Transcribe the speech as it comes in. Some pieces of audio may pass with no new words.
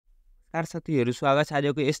नमस्कार साथीहरु, स्वागत छ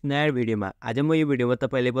आजको यस नयाँ भिडियोमा। आज म यो भिडियोमा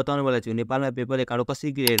तपाईलाई बताउनेवाला छु नेपालमा पेपल एकाउन्ट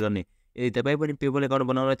कसरी क्रिएट गर्ने। यदि तपाई पनि पेपल एकाउन्ट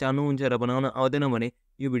बनाउन चाहनुहुन्छ र बनाउन आउँदैन भने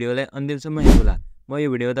यो भिडियोलाई अन्तिमसम्म हेर्नुहोला। म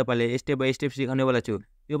यो भिडियोमा तपाईलाई स्टेप बाइ स्टेप सिकाउनेवाला छु।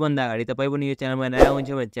 त्योभन्दा अगाडि तपाई पनि यो च्यानलमा नयाँ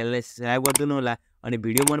हुनुहुन्छ भने च्यानललाई सब्स्क्राइब गरिदिनु होला अनि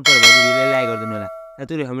भिडियो मन परे भने भिडियोलाई लाइक गरिदिनु होला।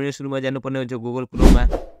 साथीहरु, हामीले सुरुमा जानुपर्ने हुन्छ गुगल क्रोममा।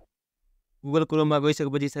 गुगल क्रोममा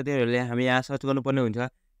गइसकेपछि साथीहरुले हामी यहाँ सर्च गर्नुपर्ने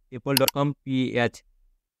हुन्छ people.com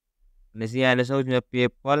भनेपछि यहाँ हेर्न सक्नुहुन्छ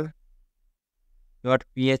people.ph।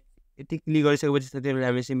 यति क्लिक गरिसकेपछि साथीहरुले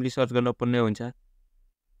हामी सिम्पली सर्च गर्नुपर्ने हुन्छ।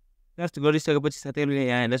 सर्च गरिसकेपछि साथीहरुले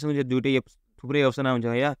यहाँ हेर्न सक्नुहुन्छ थुप्रै अप्सन आउँछ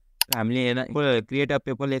यहाँ। हामीले हेर्न create a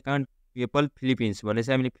PayPal account PayPal Philippines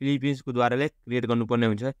भनेपछि हामीले फिलिपिन्सको द्वाराले क्रिएट गर्नुपर्ने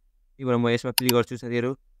हुन्छ। त्यही भएर म यसमा क्लिक गर्छु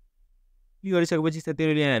साथीहरु। क्लिक गरिसकेपछि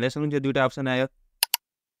साथीहरुले यहाँ हेर्न सक्नुहुन्छ दुईटा अप्सन आयो।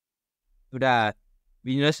 एउटा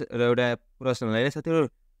बिजनेस र एउटा पर्सनल हैन साथीहरु।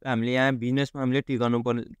 हामीले यहाँ बिजनेसमा हामीले टिक लाउनु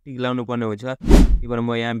पर्ने हुन्छ। त्यही भएर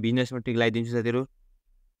म यहाँ बिजनेसमा टिक लगाइदिन्छु साथीहरु।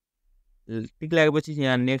 टिक लागेपछि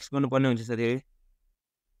यहाँ नेक्स्ट गर्नुपर्ने हुन्छ साथीहरु।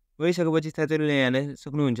 गइसकेपछि साथीहरुले यहाँ हेर्न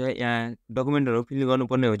सक्नुहुन्छ यहाँ डकुमेन्टहरु फिल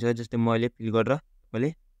गर्नुपर्ने हुन्छ। जस्तै मैले फिल गरेर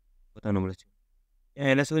तपाईले बताउनुबाट छु। यहाँ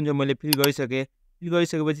हेर्न सक्नुहुन्छ मैले फिल गरिसके। फिल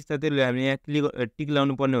गरिसकेपछि साथीहरुले हामीले यहाँ टिक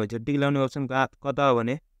लाउनु पर्ने हुन्छ। टिक लाउने अप्सन कता हो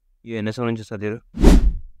भने यो हेर्न सक्नुहुन्छ साथीहरु।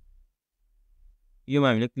 योमा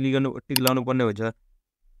हामीले टिक लाउनु पर्ने हुन्छ।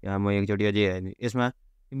 यहाँ म एकचोटी अझै हेर्ने यसमा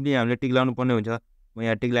सिम्पली हामीले टिक लाउनु पर्ने हुन्छ। म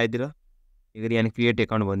यहाँ टिक लगाइदिएर यसरी यहाँ क्रिएट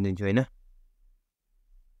एकाउन्ट भनिदिन्छु हैन। यहाँ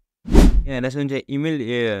हेर्न सक्नुहुन्छ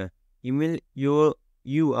email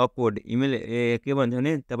you a code. Email के भन्छ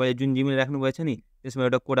भने तपाईले जुन जिमेल राख्नु भएको छ नि त्यसमा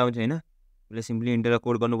एउटा कोड आउँछ हैन। त्यसले सिम्पली इन्टर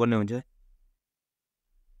कोड गर्नुपर्ने हुन्छ।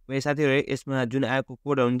 साथीहरु यसमा जुन आएको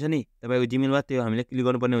कोडहरु हुन्छ नि तपाईको जिमेलमा त्यो हामीले क्लिक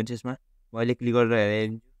गर्नुपर्ने हुन्छ यसमा। म अहिले क्लिक गरेर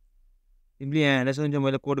हेरिदिन्छु। सिम्पली यहाँ हेर्न सक्नुहुन्छ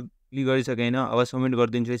मैले कोड क्लिक गरिसके हैन। अब सबमिट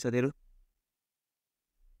गरिदिन्छु है साथीहरु।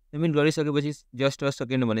 सबमिट गरिसकेपछि जस्ट अ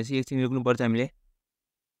सेकेन्ड भनेपछि एकछिन रोक्नु पर्छ हामीले।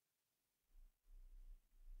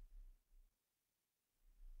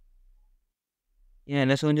 यहाँ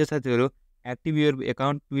हेर्न सक्नुहुन्छ साथीहरु active your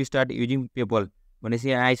account to start using PayPal भनेपछि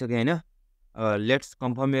यहाँ आइसक्यो हैन। Let's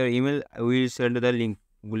confirm your email will send the link.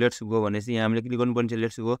 Let's go भनेपछि यहाँ हामीले क्लिक गर्नुपर्ने छ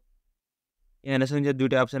लेट्स गो। यहाँ हेर्न सक्नुहुन्छ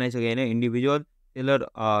दुईटा अप्सन आइसक्यो हैन, individual seller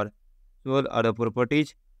or sole or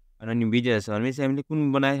properties अनि बिजनेस भनेपछि हामीले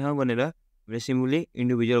कुन बनाएको भनेर हामीले सिम्पली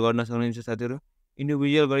इन्डिभिजुअल गर्न सक्नुहुन्छ साथीहरु।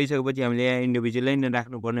 इन्डिभिजुअल गरिसकेपछि हामीले यहाँ इन्डिभिजुअलै नै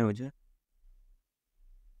राख्नुपर्ने हुन्छ।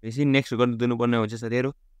 त्यसपछि नेक्स्ट गरिदिनु पर्ने हुन्छ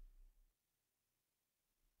साथीहरु।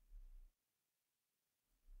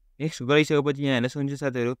 नेक्स्ट गरिसकेपछि यहाँ हेर्न सक्नुहुन्छ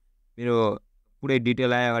साथीहरु मेरो पुरै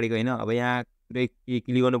डिटेल आयो अगाडिको हैन। अब यहाँ पुरै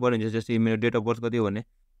क्लिक गर्नुपर्ने हुन्छ। जस्तै मेरो डेट अफ बर्थ कति हो भने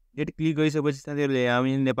डेट क्लिक गरिसकेपछि साथीहरुले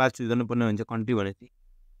हामी नेपाल चुज गर्नुपर्ने हुन्छ कन्ट्री भनेपछि।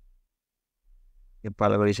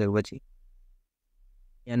 नेपाल गरिसकेपछि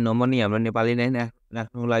यहाँ नम्बर नि हाम्रो नेपाली नै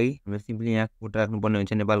राख्नुको लागि हामीले सिम्पली यहाँ कोड राख्नुपर्ने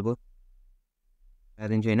हुन्छ नेपालको।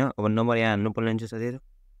 राखिदिन्छु हैन। अब नम्बर यहाँ हाल्नुपर्ने हुन्छ साथीहरु।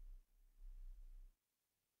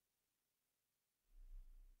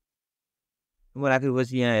 नम्बर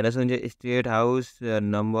राखेपछि यहाँ हेर्न सक्नुहुन्छ स्टेट हाउस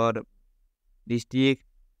नम्बर डिस्ट्रिक्ट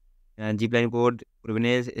यहाँ जिपलाइन कोड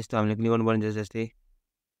प्रोभिन्स यस्तो हामीले क्लिक गर्नुपर्ने हुन्छ। जस्तै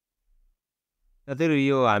साथीहरु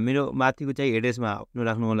यो हाम्रो माथिको चाहिँ एड्रेसमा आफ्नो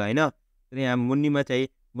राख्नु होला हैन। तर यहाँ मुन्नीमा चाहिँ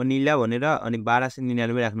मनिला भनेर अनि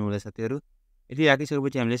 1299 राख्नु होला साथीहरु। यति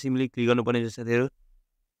राखिसकेपछि हामीले सिम्पली क्लिक गर्नुपर्ने हुन्छ साथीहरु।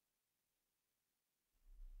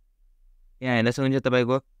 यहाँ हेर्न सक्नुहुन्छ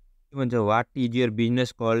तपाईको के भन्छ what is your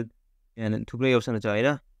business called. यहाँ थुप्रै अप्सन छ हैन।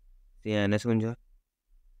 यहाँ हेर्न सक्नुहुन्छ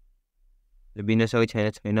बिजनेस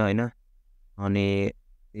छैन हैन। अनि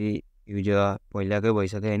युज पहिलाकै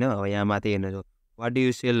भइसक्यो हैन। अब यहाँ माथि हेर्न सक्नुहुन्छ what do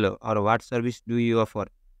you sale or what service do you offer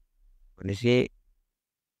भनेपछि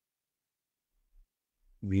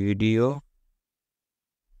भिडियो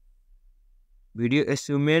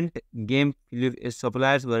एस्युमेन्ट गेम फिलिप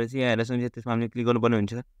सप्लायर्स भनेपछि यहाँ हेर्न सक्नुहुन्छ त्यसमा हामीले क्लिक गर्नुपर्ने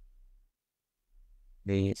हुन्छ।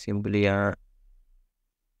 सिम्पली यहाँ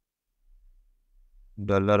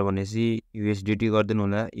डलर भनेपछि युएसडीटी गरिदिनु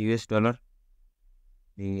होला युएस डलर।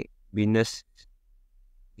 बिजनेस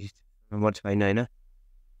नम्बर छैन हैन।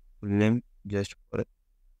 फुल नेम जस्ट फर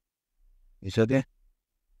यसोके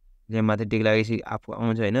यहाँ माथि टिक लागेपछि आफू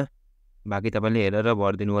आउँछ हैन। बाकी तपाईले हेरेर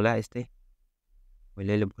भर्दिनु होला यस्तै।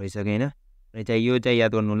 मैले भइसके हैन। अनि चाहिँ यो चाहिँ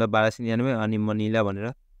याद गर्नु होला 1299 अनि मनिला भनेर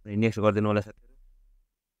अनि नेक्स्ट गरिदिनु होला साथीहरु।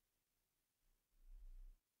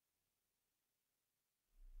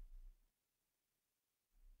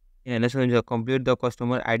 यहाँ हेर्न सक्नुहुन्छ complete the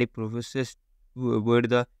customer ID process to avoid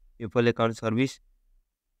the PayPal account service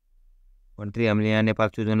country हामीले यहाँ नेपाल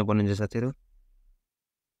चुज गर्नुपर्ने हुन्छ साथीहरु।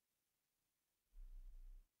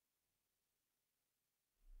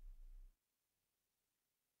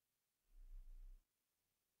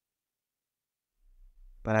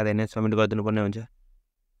 पारादैन सबमिट गरिदिनु पर्ने हुन्छ।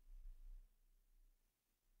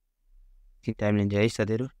 टाइम लिन्छ है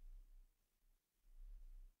साथीहरू।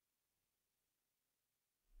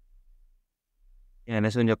 यहाँ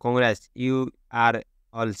हेर्नुहोस् हुन्छ congrats you are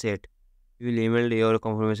all set you will email your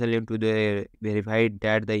confirmation link to the verified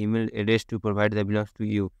that the email address to provide the belongs to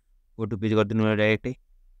you photo page गरिदिनु होला डाइरेक्टै।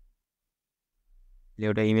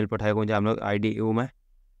 एउटा इमेल पठाएको हुन्छ हाम्रो आइडी युमा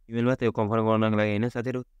इमेलमा त्यो कन्फर्म गर्नको लागि होइन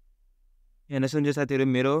साथीहरू। हेर्नुहोस् हुन्छ साथीहरू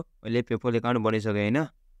मेरो अहिले पेपल एकाउन्ट बनिसक्यो होइन।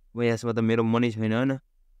 अब यसमा त मेरो मनी छैन होइन।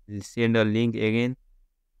 सेन्ड अ लिङ्क एगेन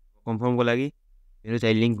कन्फर्मको लागि मेरो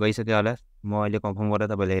चाहिँ लिङ्क भइसक्यो होला। म अहिले कन्फर्म गरेर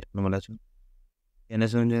तपाईँलाई हेर्नुवाला छु।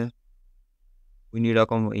 हेर्नुहोस् हुन्छ we need a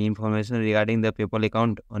information regarding the PayPal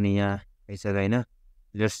account अनि यहाँ भइसक्यो होइन।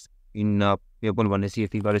 जस्ट इन पेपल भन्ने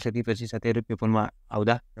सिटी गरिसकेपछि साथीहरू पेपलमा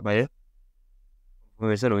आउँदा तपाईँहरू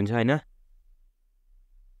कन्फर्मेसन हुन्छ होइन।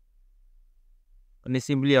 अनि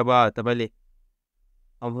सिम्पली अब तपाईँले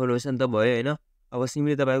कन्फर्मेसन त भयो होइन। अब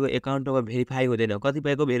सिम्पली तपाईँको एकाउन्ट अब भेरिफाई हुँदैन,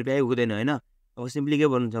 कतिपयको भेरिफाई हुँदैन होइन। अब सिम्पली के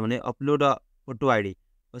भन्नुहुन्छ भने अपलोड फोटो आइडी।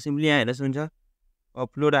 अब सिम्पली यहाँ हेर्नुहोस् हुन्छ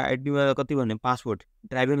अपलोड आइडीमा कति भन्ने passport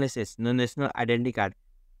driving licence national identity card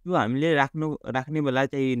त्यो हामीले राख्ने बेला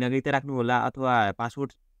चाहिँ नागरिकता राख्नु होला अथवा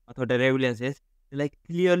पासपोर्ट अथवा ड्राइभिङ लाइसेन्स त्यसलाई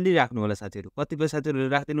क्लियरली राख्नु होला साथीहरू। कतिपय साथीहरूले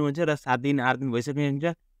राखिदिनुहुन्छ र 7 दिन 8 दिन भइसक्ने हुन्छ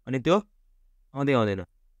अनि त्यो आउँदैन।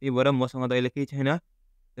 त्यही भएर मसँग त अहिले केही छैन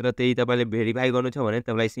तर त्यही तपाईँले भेरिफाई गर्नु छ भने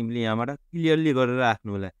तपाईँलाई सिम्पली यहाँबाट क्लियरली गरेर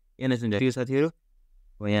राख्नु होला। हेर्नुहोस् हुन्छ त्यो साथीहरू।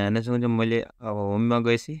 अब यहाँ हेर्नुहोस् हुन्छ मैले अब होममा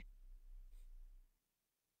गएपछि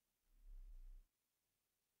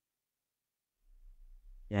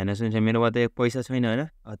यहाँ हेर्नुहोस् हुन्छ मेरोमा त पैसा छैन होइन।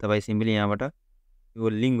 तपाईँ सिम्पली यहाँबाट यो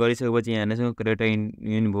लिङ्क गरिसकेपछि यहाँ हेर्नुहोस् क्रिएट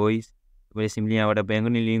इनभोइस तपाईँले सिम्पली यहाँबाट ब्याङ्क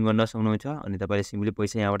पनि लिङ्क गर्न सक्नुहुन्छ अनि तपाईँले सिम्पली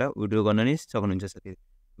पैसा यहाँबाट विड्रो गर्न नि सक्नुहुन्छ साथीहरू।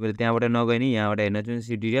 तपाईँले त्यहाँबाट नगए नि यहाँबाट हेर्नुहोस्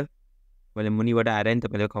डिटेल तपाईँले मुनिबाट आएर नि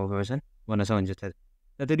तपाईँले कन्फर्मेसन गर्न सक्नुहुन्छ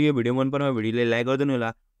साथीहरू। यो भिडियो मन परेमा भिडियोलाई लाइक गरिदिनु होला।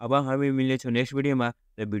 अब हामी मिल्नेछौँ नेक्स्ट भिडियोमा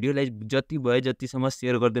र भिडियोलाई जति भयो जतिसम्म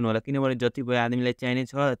सेयर गरिदिनु होला किनभने जति भयो आदमीलाई चाहिने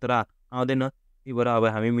छ तर आउँदैन। त्यही भएर अब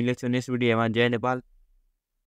हामी मिल्नेछौँ नेक्स्ट भिडियोमा। जय नेपाल।